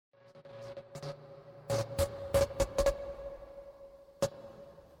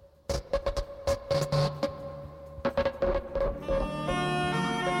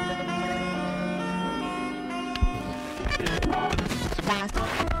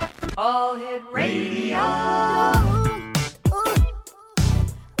All Hit Radio.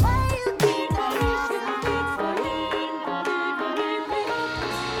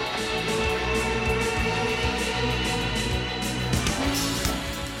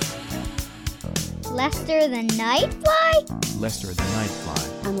 Lester the Nightfly? Lester the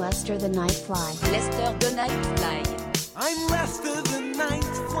Nightfly. I'm Lester the Nightfly. Lester the Nightfly. I'm Lester the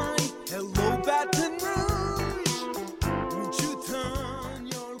Nightfly. Hello, Baton Rouge. Won't you turn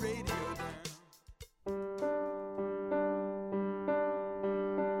your radio down?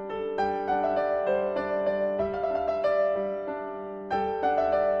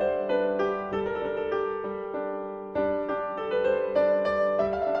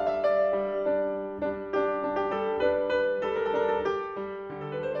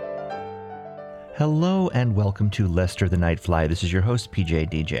 Hello and welcome to Lester the Nightfly. This is your host, PJ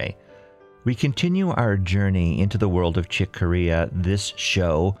DJ. We continue our journey into the world of Chick Corea, this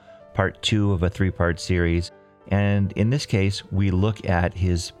show, part 2 of a 3-part series. And in this case, we look at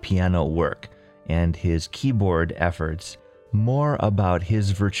his piano work and his keyboard efforts, more about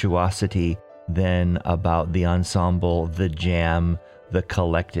his virtuosity than about the ensemble, the jam, the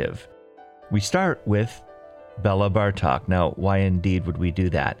collective. We start with Bela Bartok. Now, why indeed would we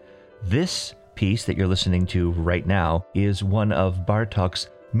do that? This piece that you're listening to right now is one of Bartok's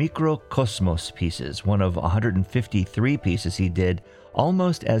Mikrokosmos pieces, one of 153 pieces he did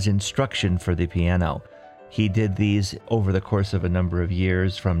almost as instruction for the piano. He did these over the course of a number of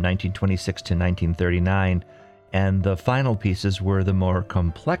years from 1926 to 1939, and the final pieces were the more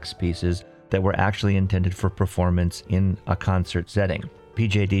complex pieces that were actually intended for performance in a concert setting.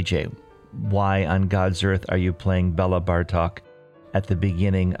 PJ DJ, why on God's earth are you playing Bela Bartok at the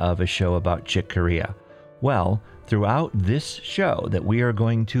beginning of a show about Chick Corea? Well, throughout this show that we are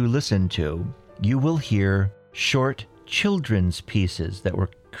going to listen to, you will hear short children's pieces that were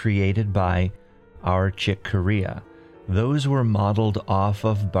created by our Chick Corea. Those were modeled off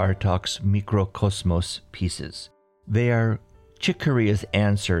of Bartok's Mikrokosmos pieces. They are Chick Corea's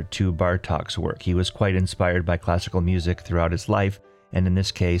answer to Bartok's work. He was quite inspired by classical music throughout his life, and in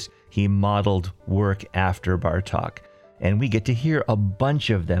this case, he modeled work after Bartok. And we get to hear a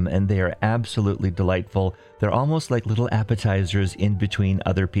bunch of them, and they are absolutely delightful. They're almost like little appetizers in between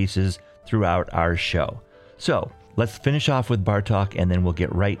other pieces throughout our show. So let's finish off with Bartok, and then we'll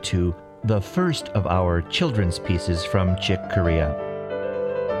get right to the first of our children's pieces from Chick Corea.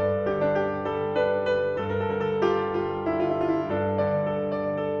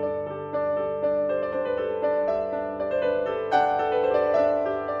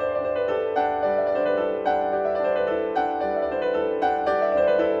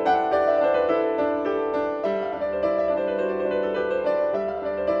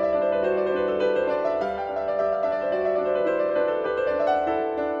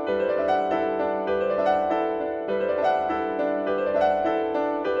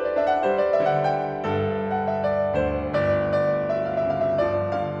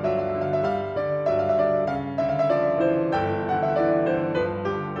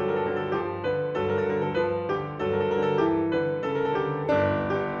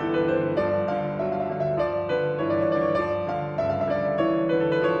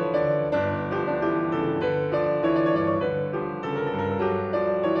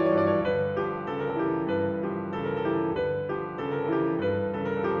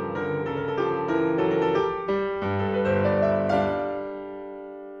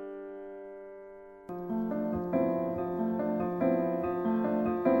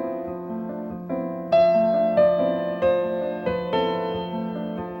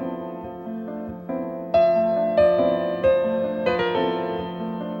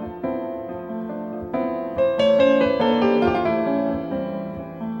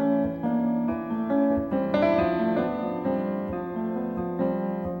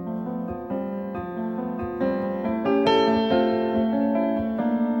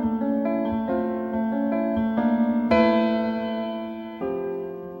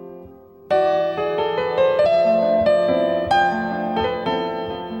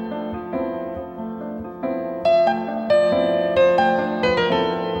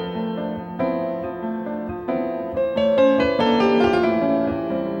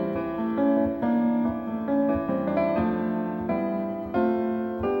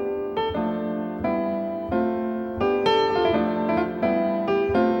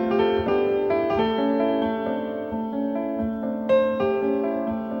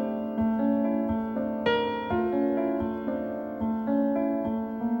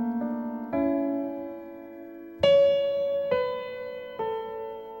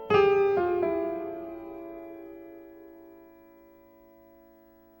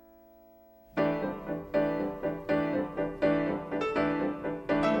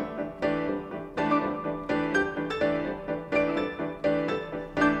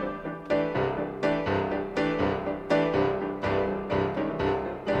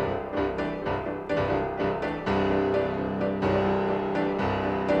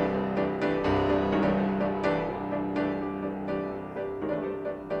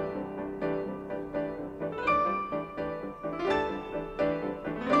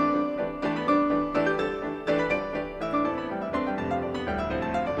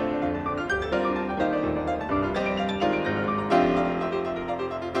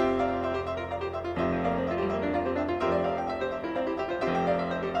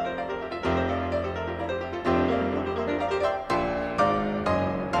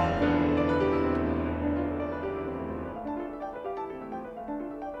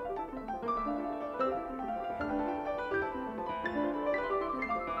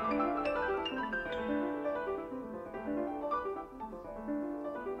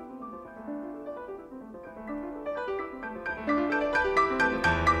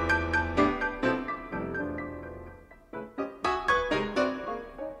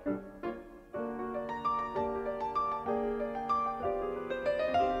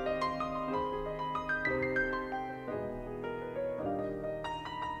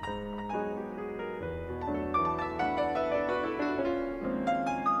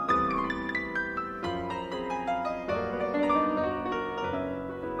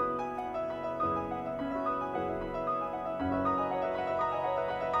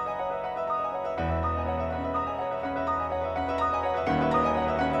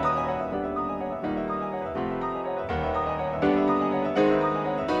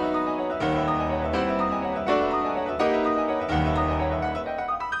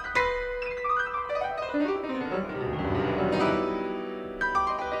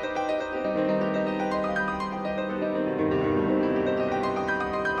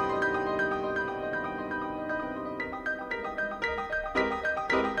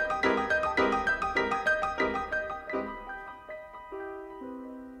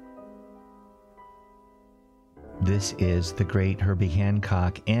 This is the great Herbie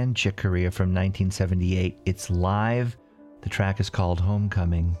Hancock and Chick Corea from 1978. It's live. The track is called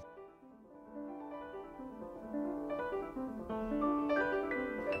Homecoming.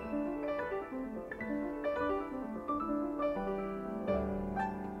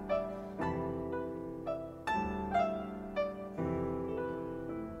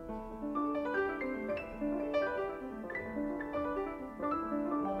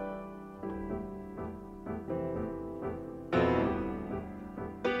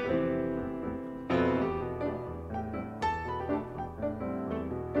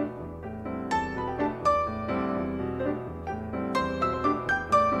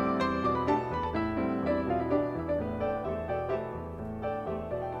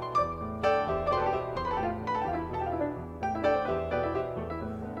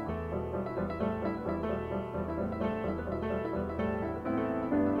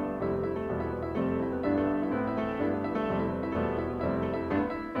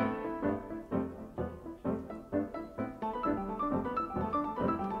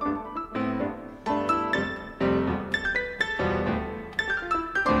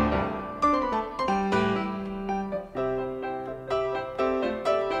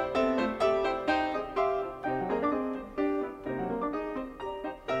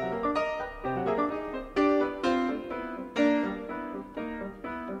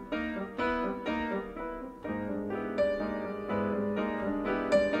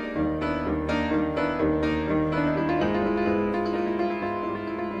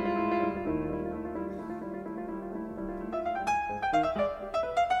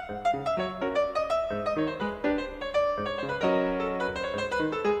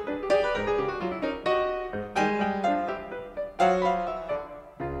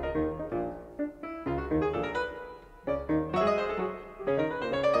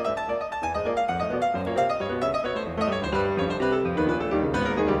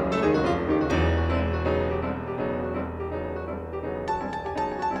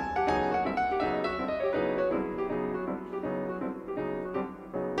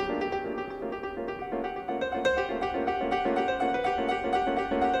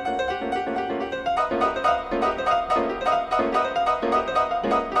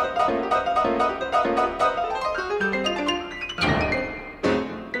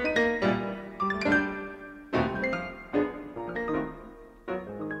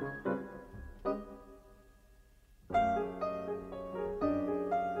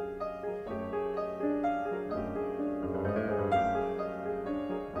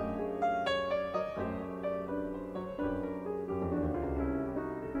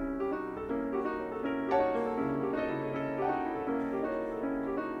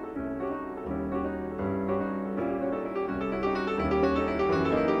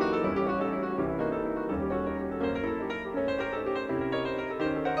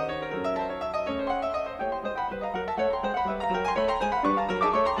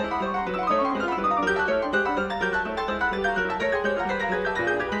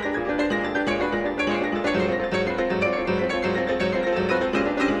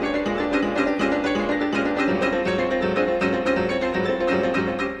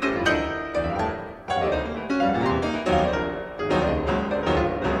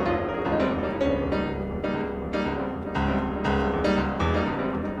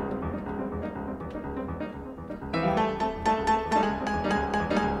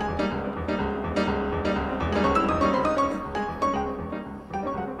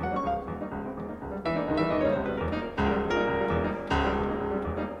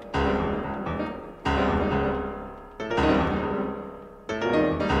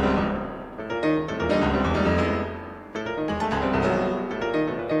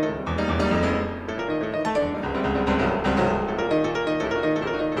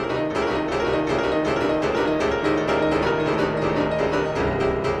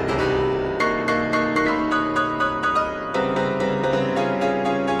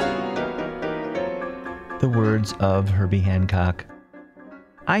 The words of Herbie Hancock.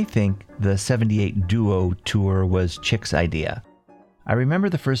 I think the 78 duo tour was Chick's idea. I remember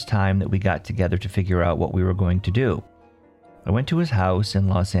the first time that we got together to figure out what we were going to do. I went to his house in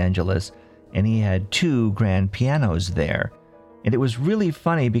Los Angeles, and he had 2 grand pianos there. And it was really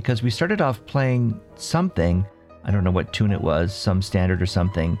funny because we started off playing something, I don't know what tune it was, some standard or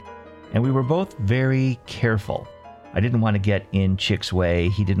something, and we were both very careful. I didn't want to get in Chick's way,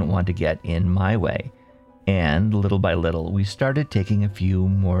 he didn't want to get in my way. And little by little, we started taking a few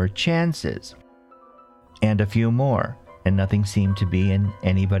more chances. And a few more, and nothing seemed to be in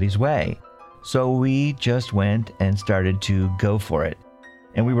anybody's way. So we just went and started to go for it.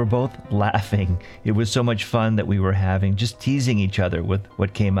 And we were both laughing. It was so much fun that we were having, just teasing each other with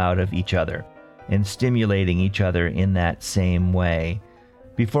what came out of each other and stimulating each other in that same way.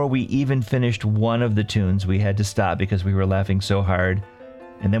 Before we even finished one of the tunes, we had to stop because we were laughing so hard.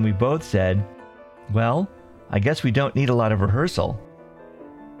 And then we both said, well, I guess we don't need a lot of rehearsal.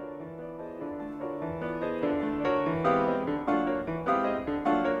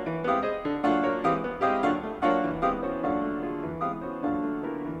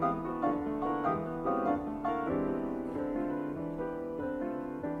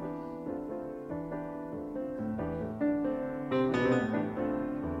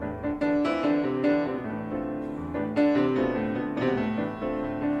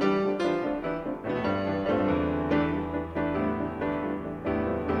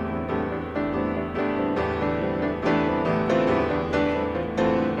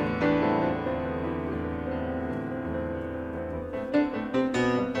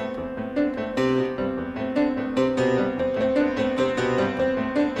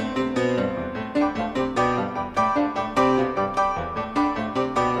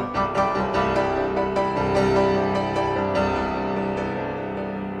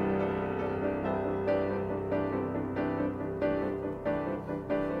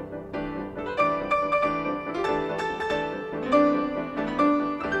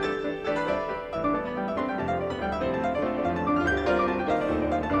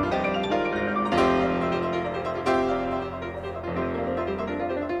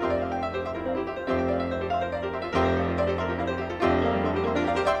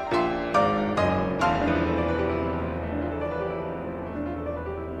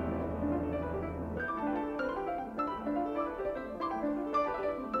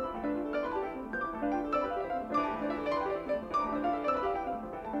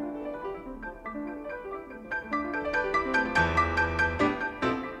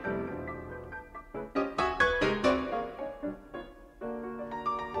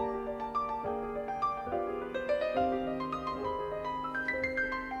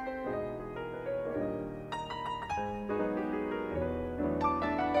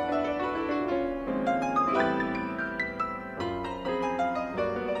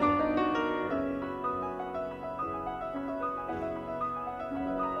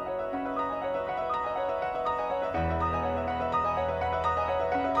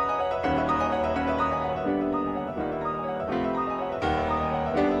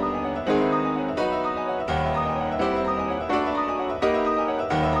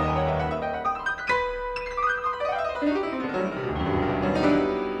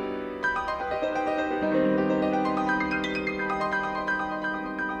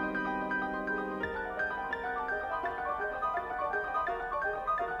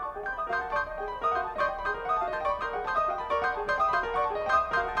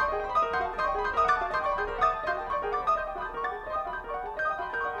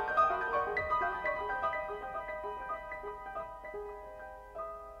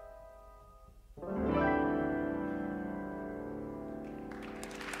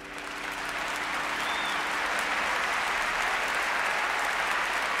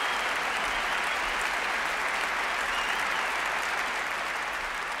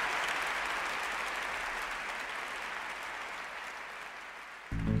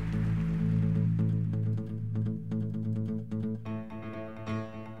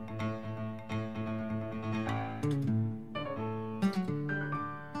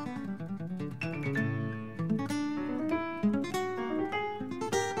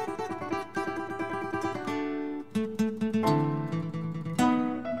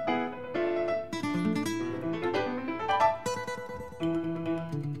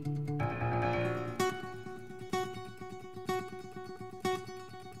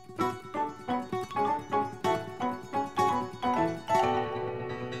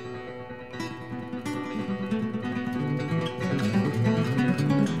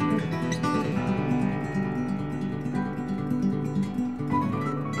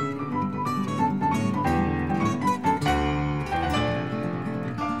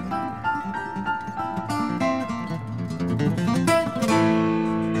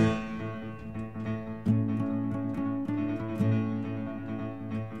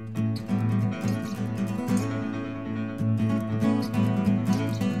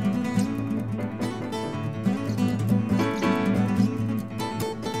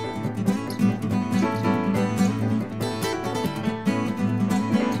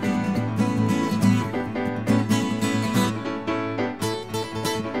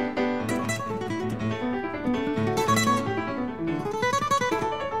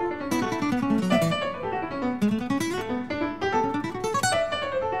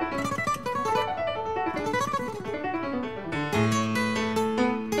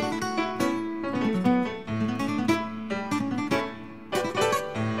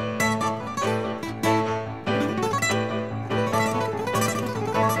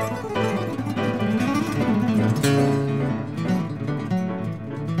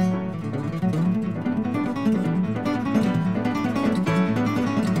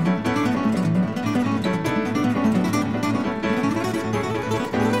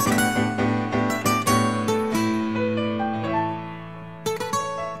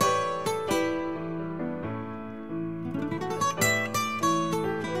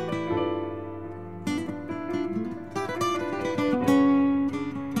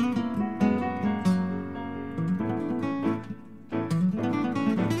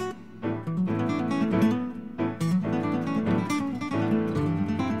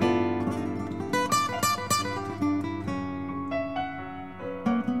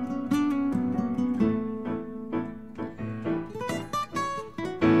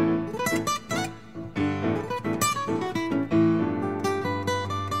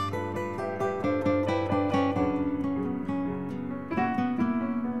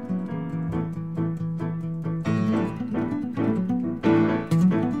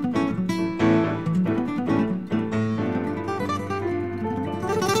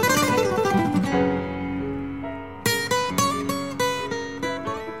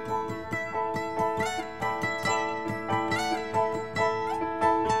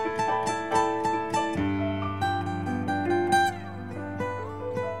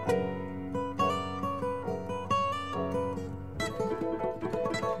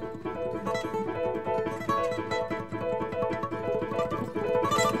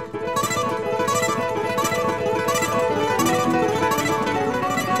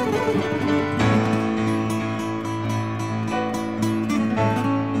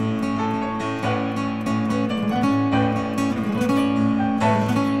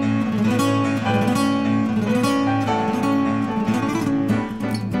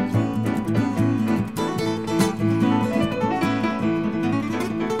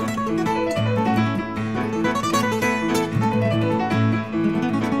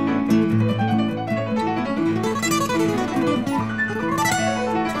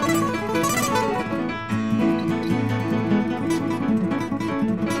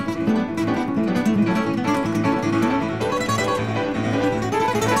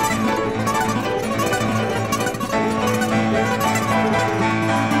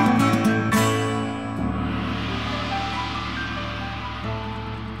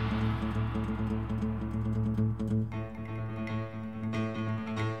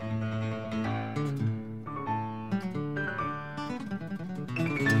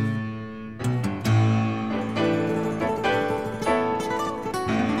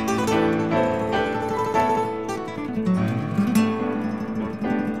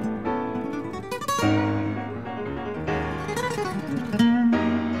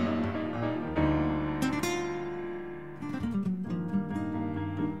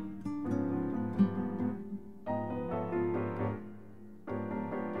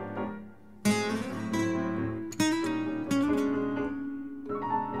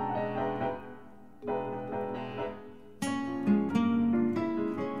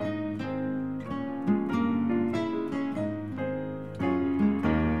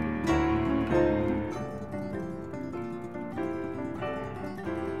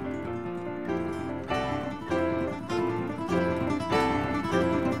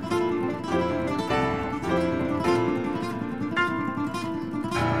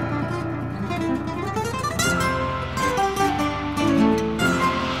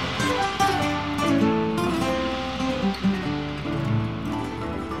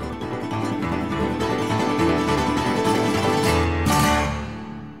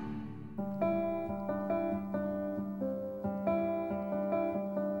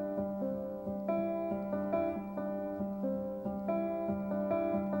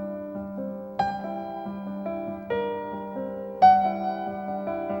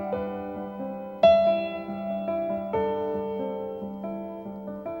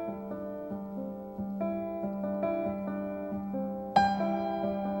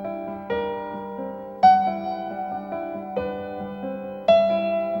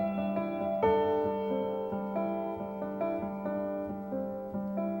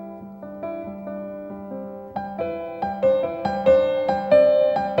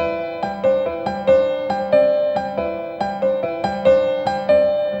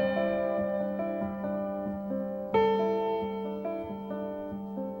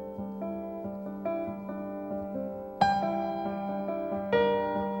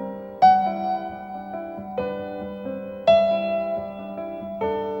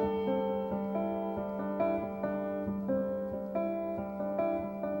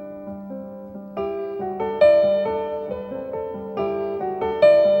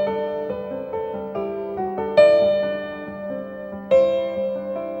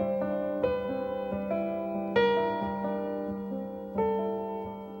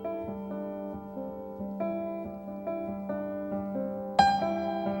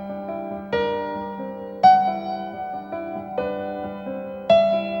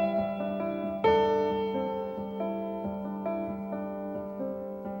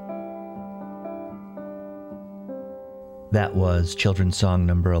 That was Children's Song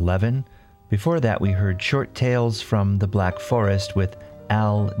number 11. Before that, we heard Short Tales from the Black Forest with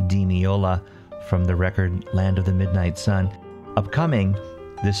Al Di Meola from the record Land of the Midnight Sun. Upcoming,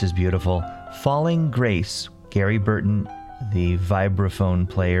 this is beautiful, Falling Grace. Gary Burton, the vibraphone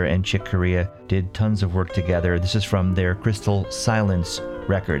player, and Chick Corea did tons of work together. This is from their Crystal Silence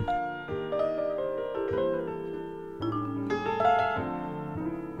record.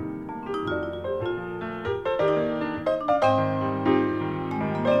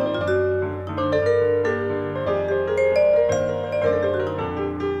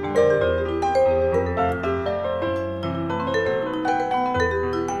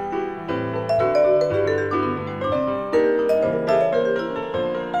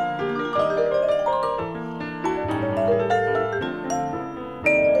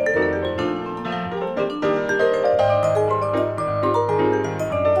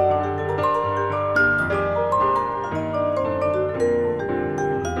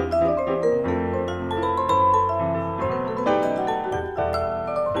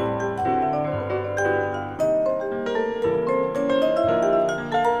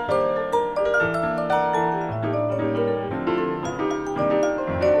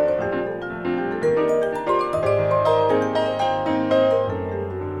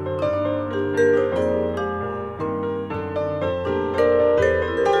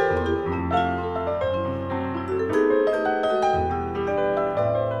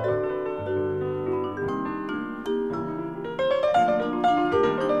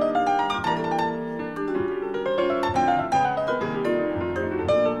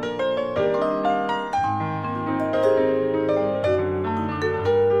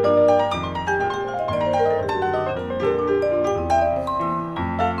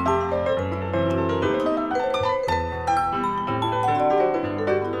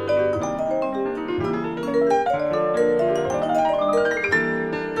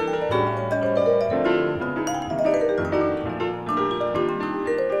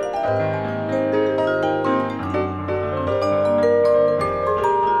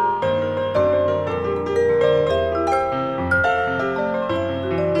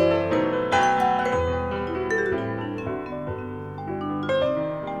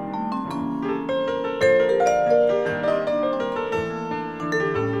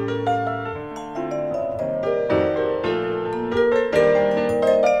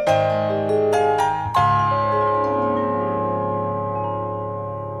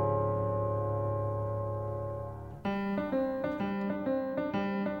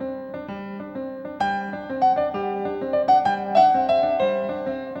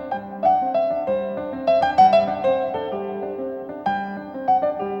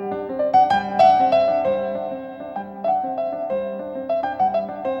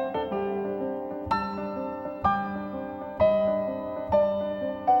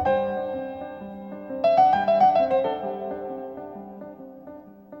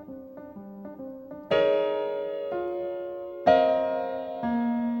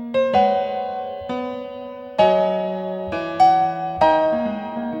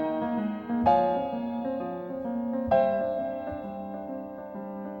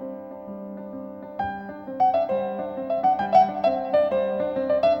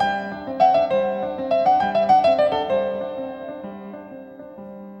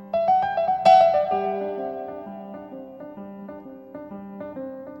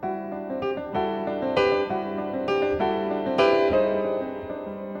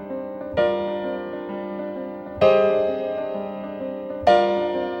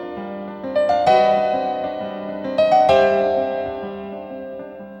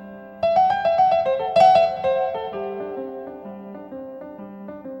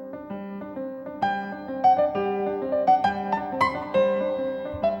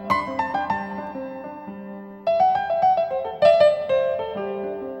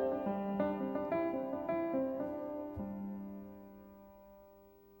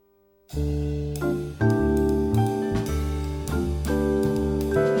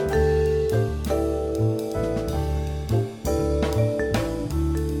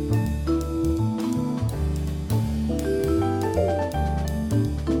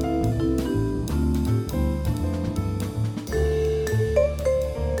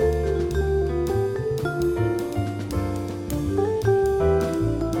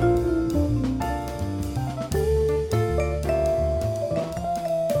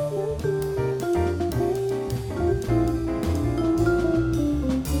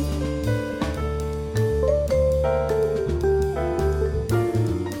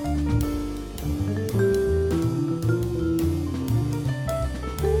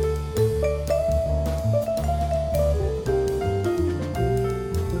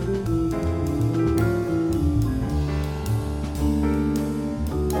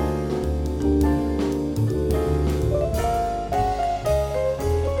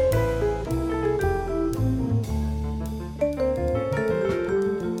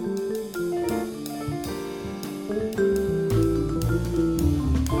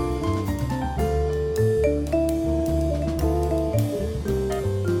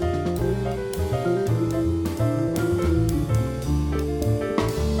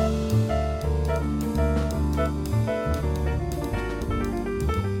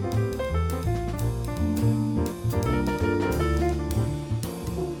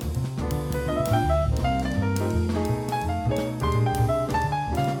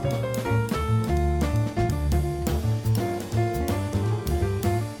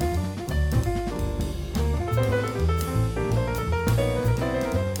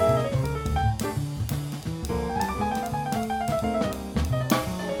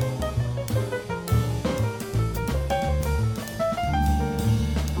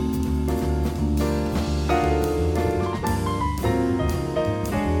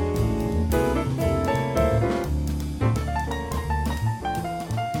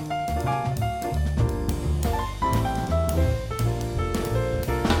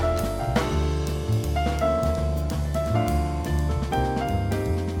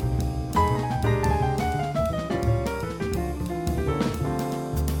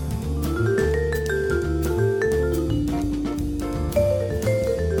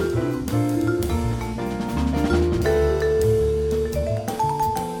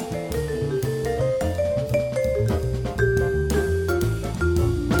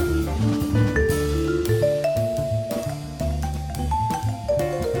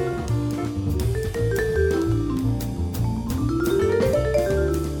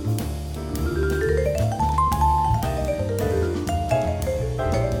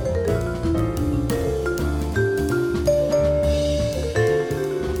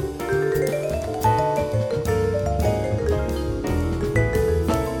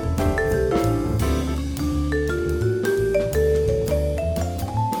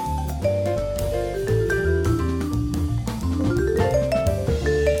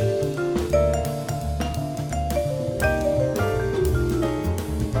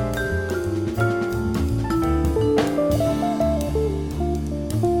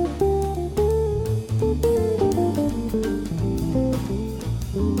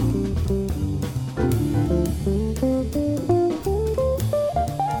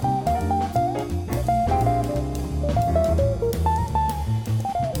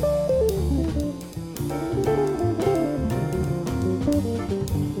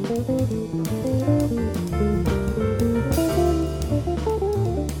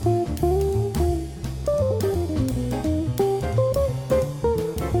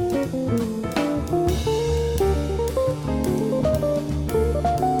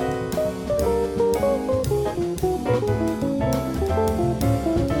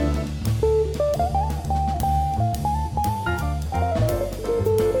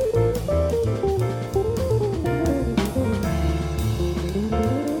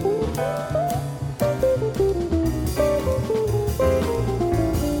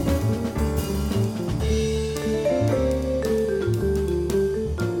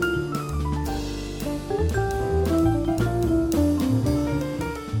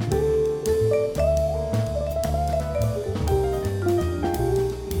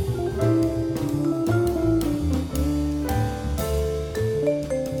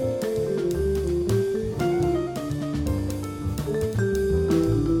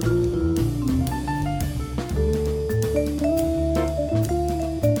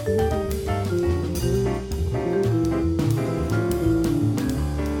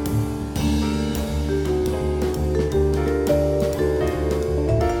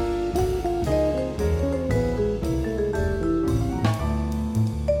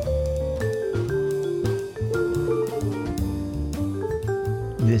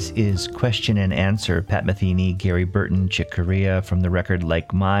 This is Question and Answer. Pat Metheny, Gary Burton, Chick Corea from the record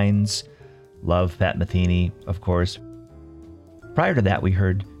Like Minds. Love Pat Metheny, of course. Prior to that, we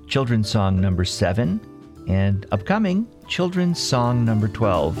heard Children's Song number 7 and upcoming Children's Song number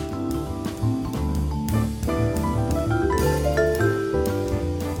 12.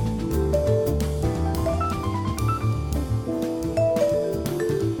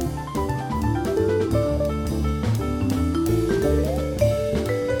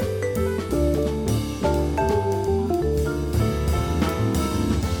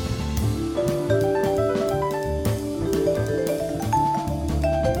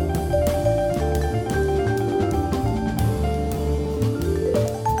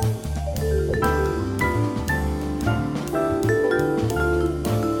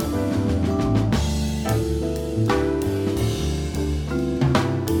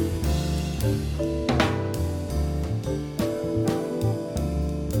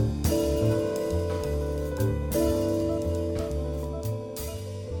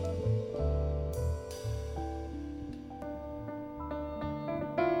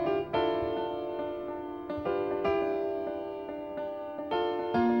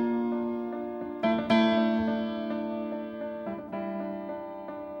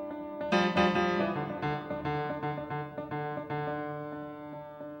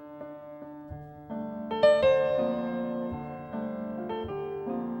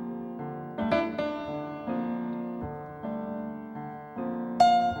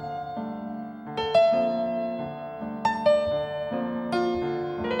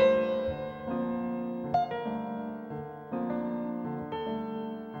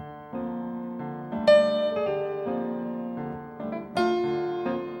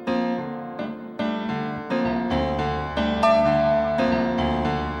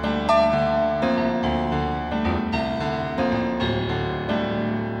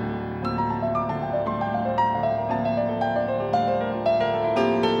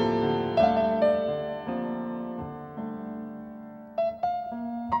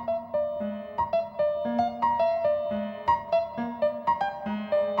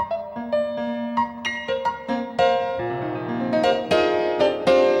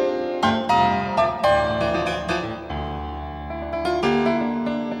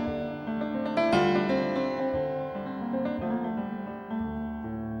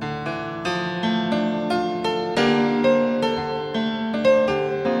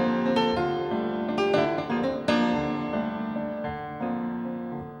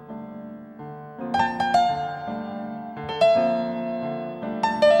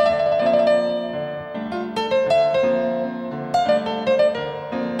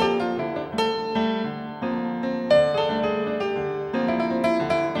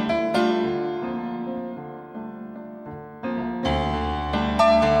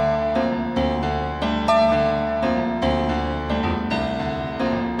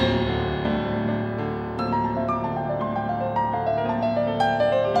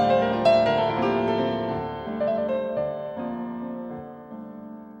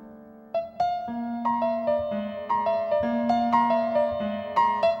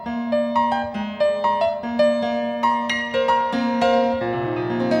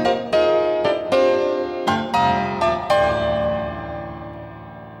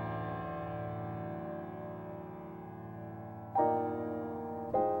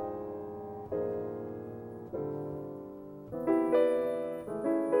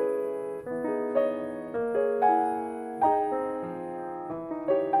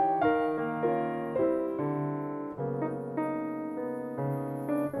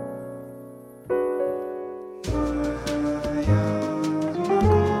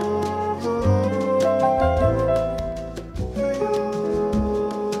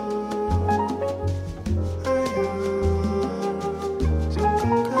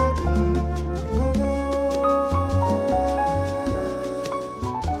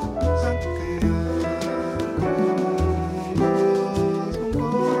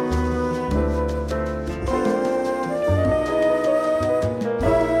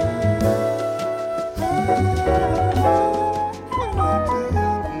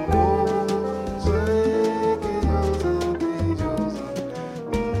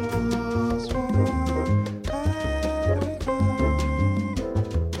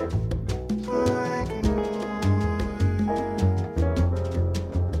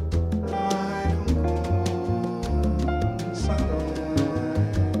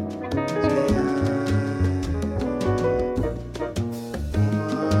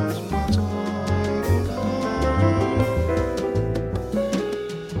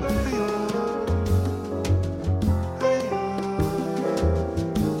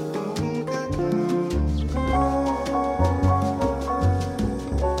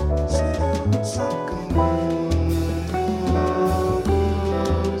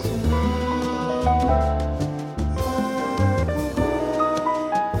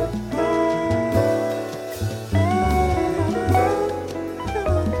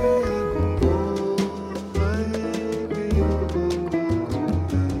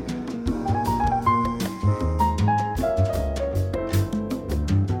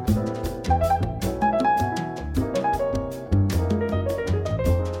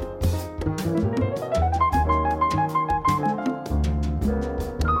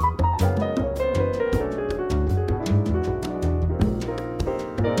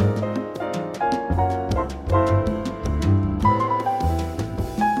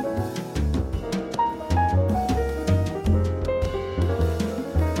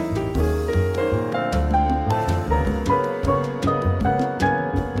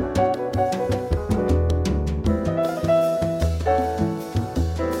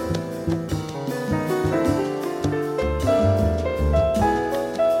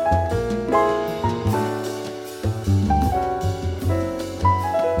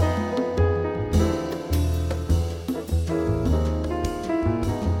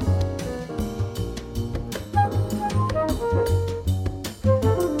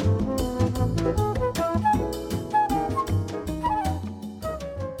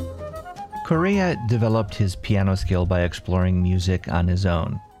 Corea developed his piano skill by exploring music on his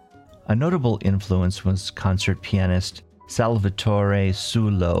own. A notable influence was concert pianist Salvatore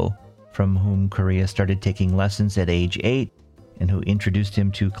Sulo, from whom Corea started taking lessons at age 8 and who introduced him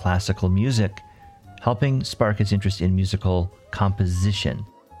to classical music, helping spark his interest in musical composition.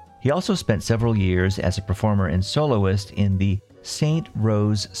 He also spent several years as a performer and soloist in the St.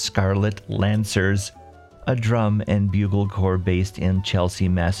 Rose Scarlet Lancers, a drum and bugle corps based in Chelsea,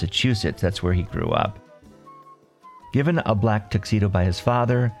 Massachusetts. That's where he grew up. Given a black tuxedo by his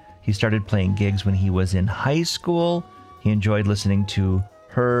father, he started playing gigs when he was in high school. He enjoyed listening to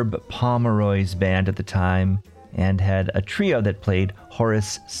Herb Pomeroy's band at the time and had a trio that played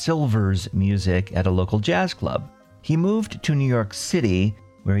Horace Silver's music at a local jazz club. He moved to New York City,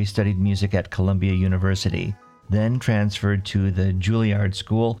 where he studied music at Columbia University, then transferred to the Juilliard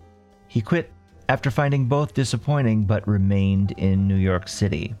School. He quit after finding both disappointing, but remained in New York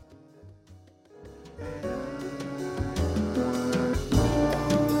City.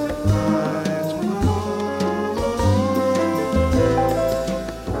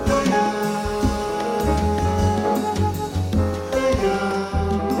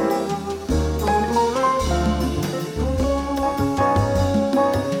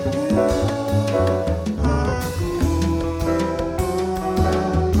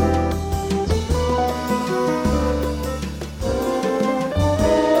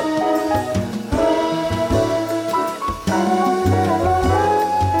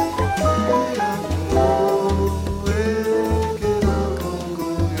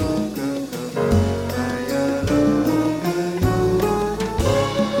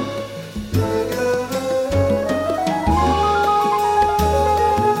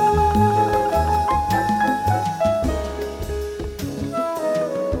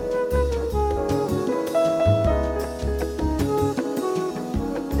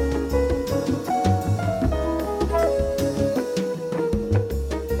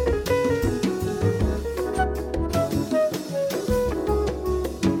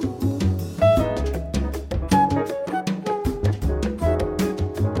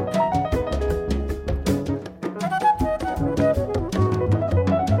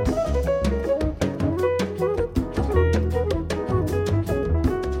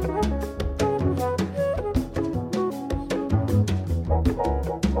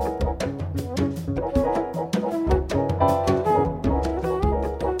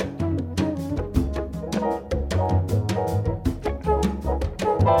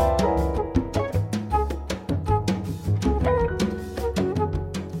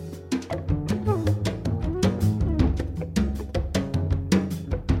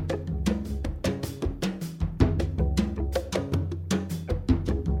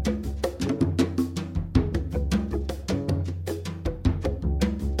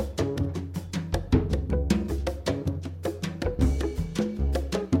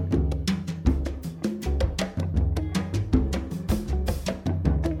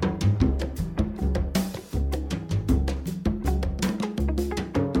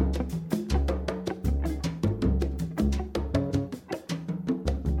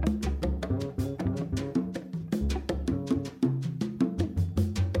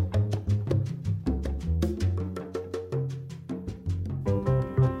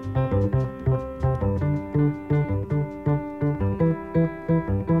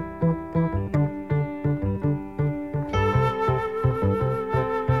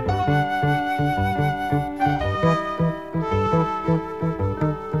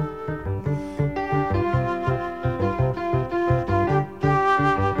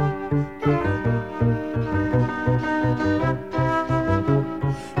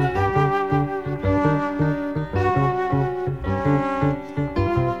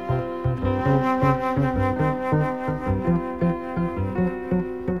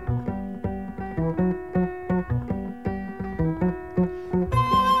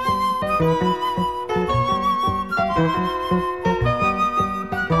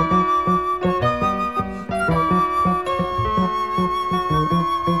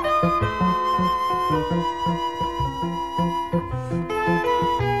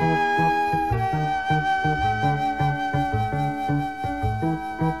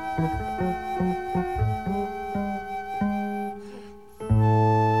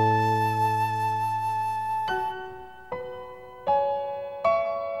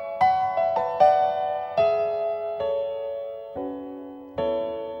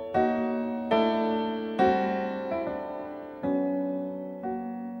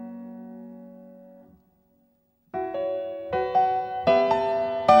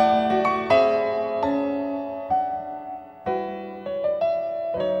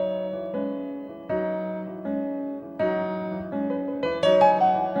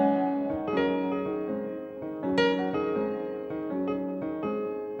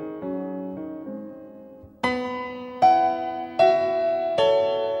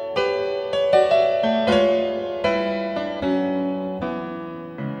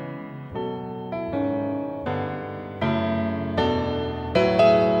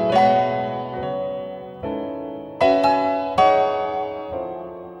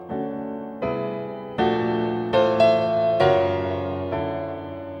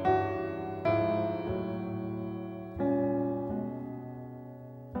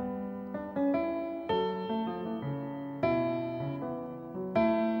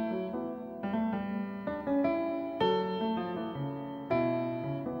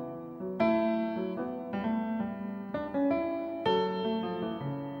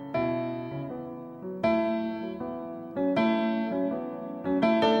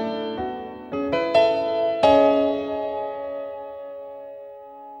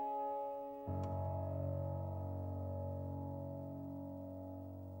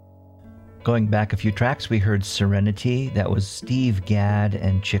 Going back a few tracks, we heard Serenity. That was Steve Gadd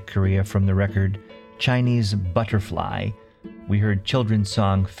and Chick Corea from the record Chinese Butterfly. We heard children's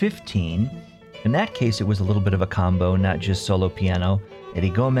song 15. In that case, it was a little bit of a combo, not just solo piano.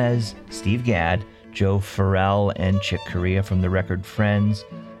 Eddie Gomez, Steve Gadd, Joe Farrell, and Chick Corea from the record Friends.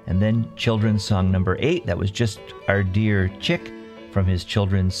 And then children's song number 8. That was just our dear Chick from his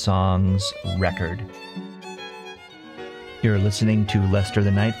children's songs record. You're listening to Lester the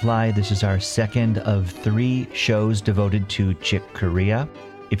Nightfly. This is our second of 3 shows devoted to Chick Corea.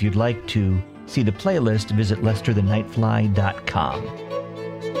 If you'd like to see the playlist, visit lesterthenightfly.com.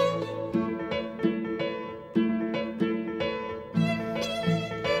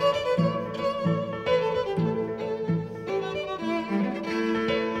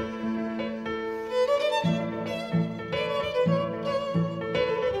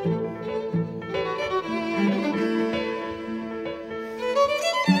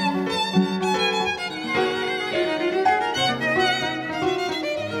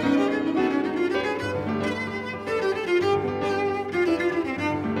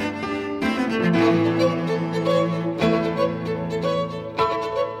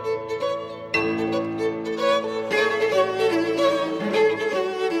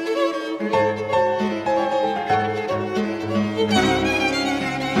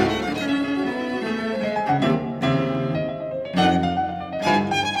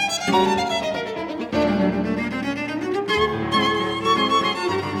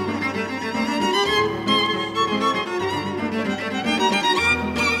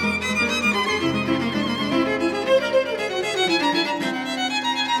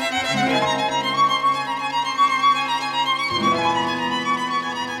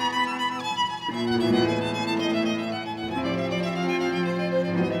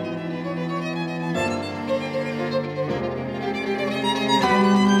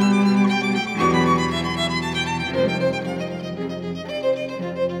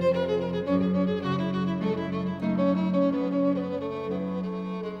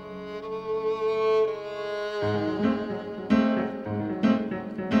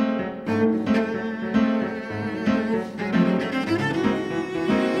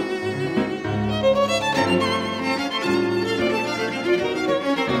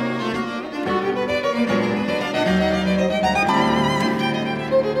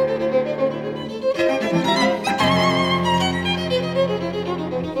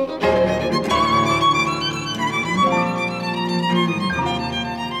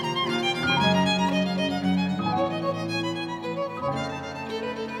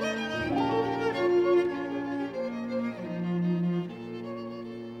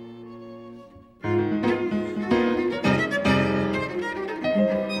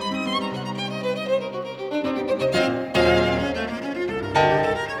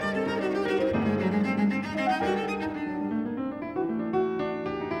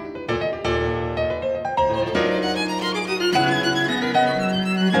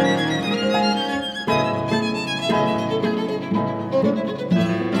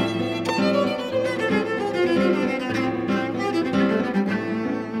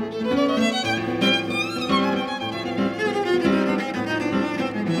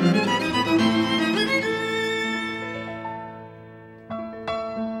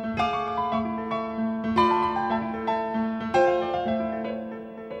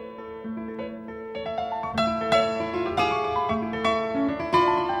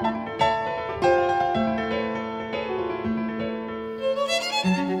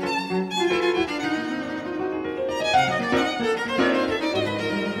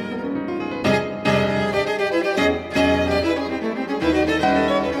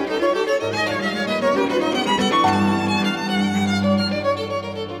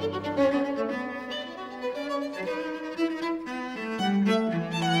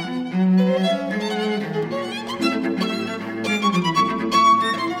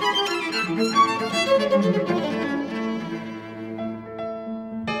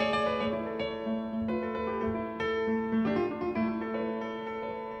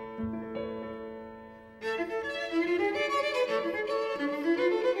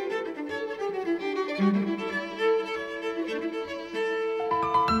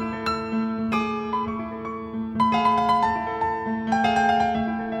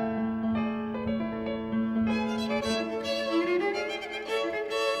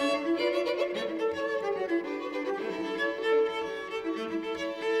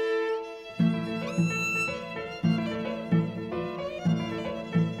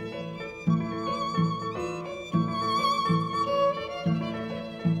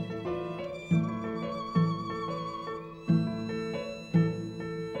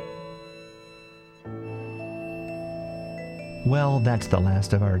 Well, that's the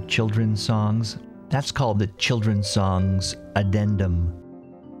last of our children's songs. That's called the Children's Songs Addendum.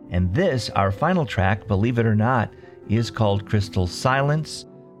 And this, our final track, believe it or not, is called Crystal Silence.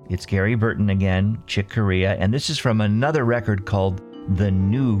 It's Gary Burton again, Chick Corea, and this is from another record called The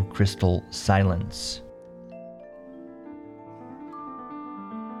New Crystal Silence.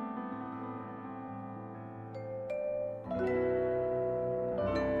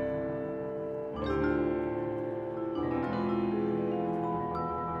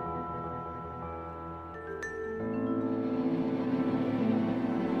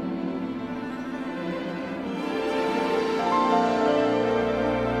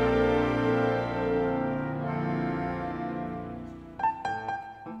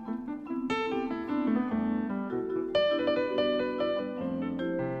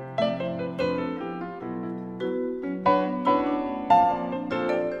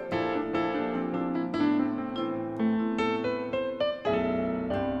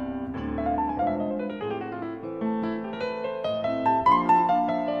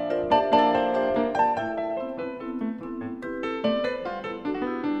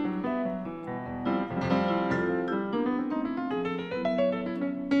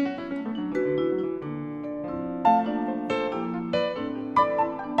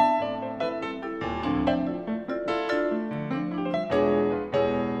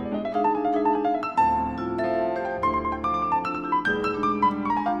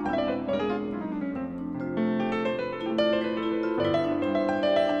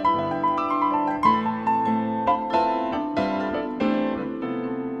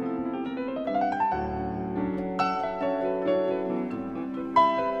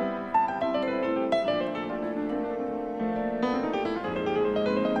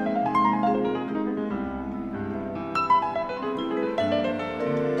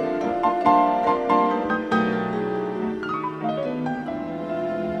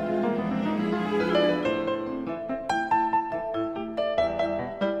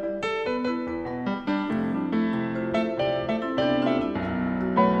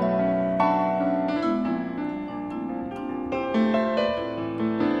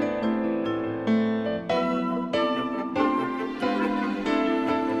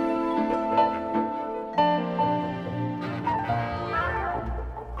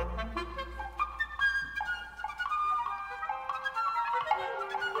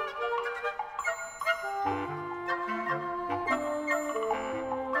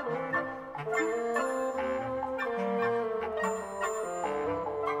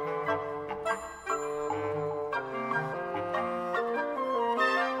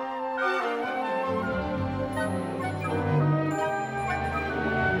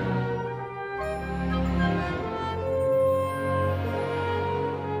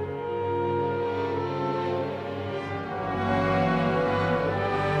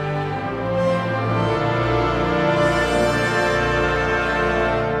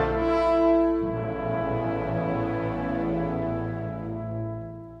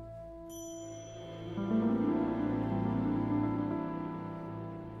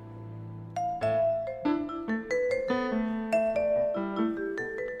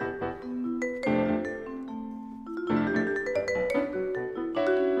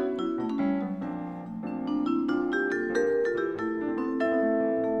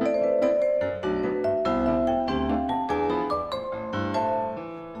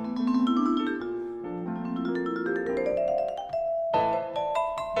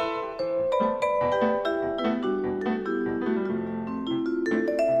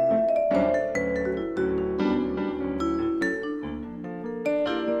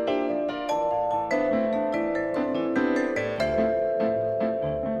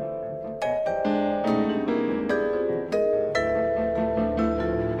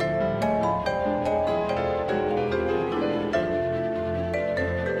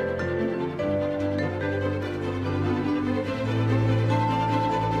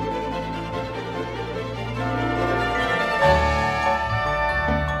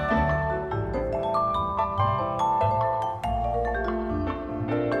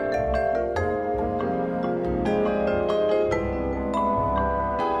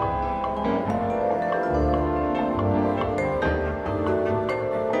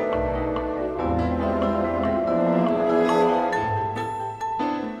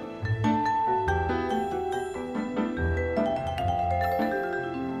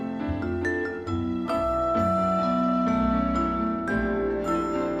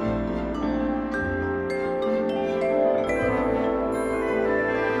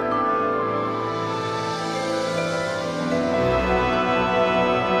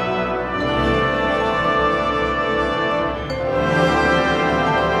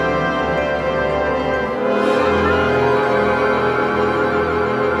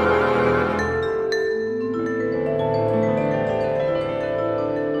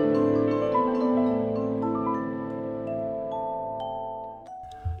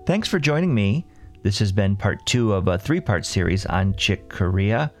 Thanks for joining me. This has been part 2 of a 3-part series on Chick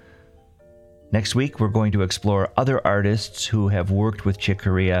Corea. Next week, we're going to explore other artists who have worked with Chick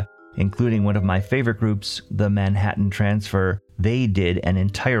Corea, including one of my favorite groups, the Manhattan Transfer. They did an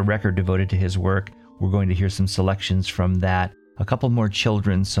entire record devoted to his work. We're going to hear some selections from that, a couple more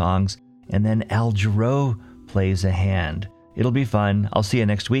children's songs, and then Al Jarreau plays a hand. It'll be fun. I'll see you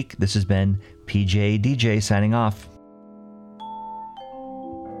next week. This has been PJ DJ signing off.